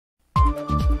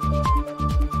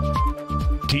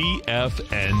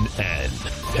TFNN.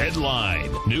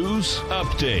 Headline News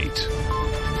Update.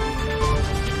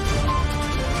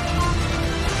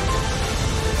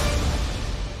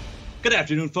 Good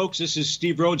afternoon, folks. This is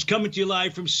Steve Rhodes coming to you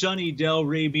live from sunny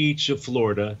Delray Beach,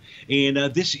 Florida. And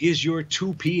this is your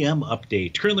 2 p.m.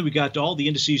 update. Currently, we got all the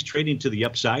indices trading to the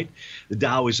upside. The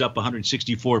Dow is up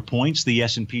 164 points. The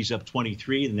S&P's up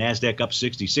 23. The NASDAQ up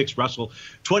 66. Russell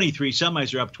 23.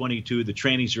 Semis are up 22. The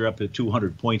trannies are up at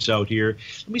 200 points out here.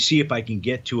 Let me see if I can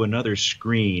get to another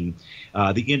screen.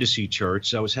 The indice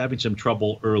charts. I was having some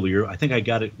trouble earlier. I think I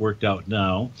got it worked out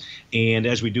now. And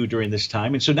as we do during this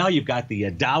time. And so now you've got the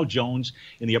Dow Jones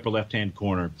in the upper left-hand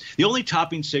corner. The only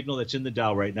topping signal that's in the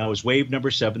Dow right now is wave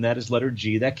number 7. That is letter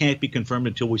G. That can't be confirmed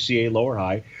until we see a lower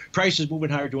high. Price is moving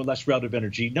higher, doing less relative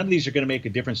energy. None of these are going to make a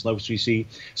difference unless we see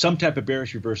some type of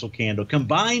bearish reversal candle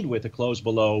combined with a close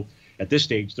below, at this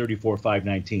stage,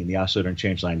 34,519, the oscillator and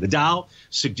change line. The Dow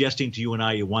suggesting to you and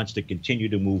I it wants to continue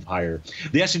to move higher.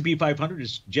 The S&P 500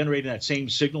 is generating that same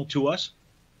signal to us.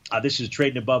 This is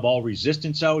trading above all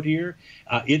resistance out here.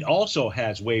 It also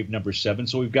has wave number 7.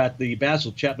 So we've got the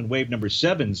Basel-Chapman wave number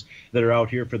 7s that are out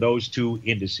here for those two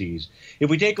indices. If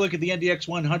we take a look at the NDX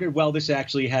 100, well, this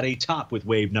actually had a top with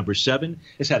wave number 7.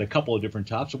 It's had a couple of different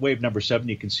tops. So wave number 7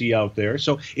 you can see out there.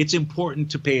 So it's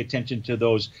important to pay attention to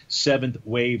those 7th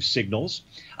wave signals.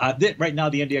 Right now,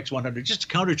 the NDX 100, just a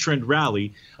counter trend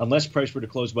rally unless price were to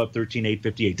close above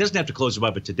 13,858. It doesn't have to close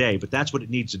above it today, but that's what it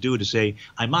needs to do to say,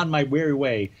 I'm on my merry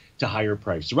way to higher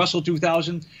price. The Russell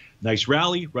 2000, nice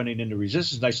rally, running into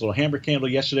resistance. Nice little hammer candle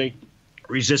yesterday.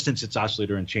 Resistance, its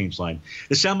oscillator and change line.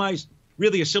 The semis,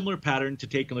 really a similar pattern to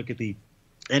take a look at the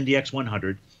NDX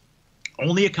 100.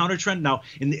 Only a counter trend. Now,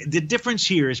 and the difference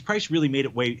here is price really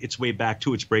made its way back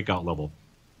to its breakout level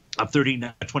of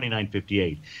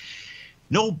 29.58.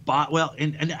 No well,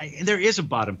 and there is a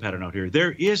bottom pattern out here.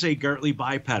 There is a Gartley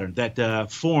buy pattern that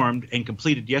formed and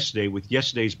completed yesterday with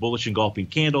yesterday's bullish engulfing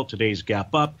candle, today's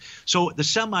gap up. So the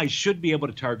semis should be able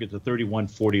to target the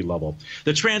 3140 level.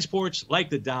 The transports, like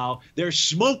the Dow, they're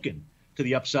smoking to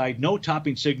the upside. No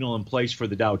topping signal in place for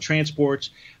the Dow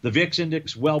transports. The VIX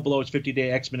index well below its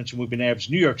 50-day exponential moving average.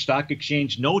 New York Stock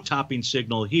Exchange, no topping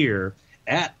signal here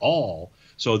at all.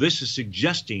 So this is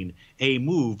suggesting a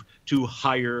move to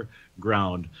higher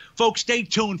ground. Folks, stay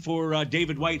tuned for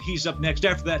David White. He's up next.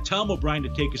 After that, Tom O'Brien to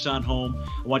take us on home.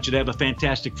 I want you to have a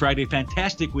fantastic Friday,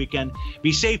 fantastic weekend.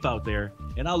 Be safe out there,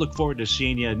 and I'll look forward to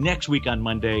seeing you next week on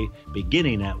Monday,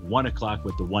 beginning at 1 o'clock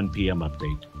with the 1 p.m.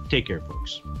 update. Take care,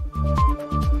 folks.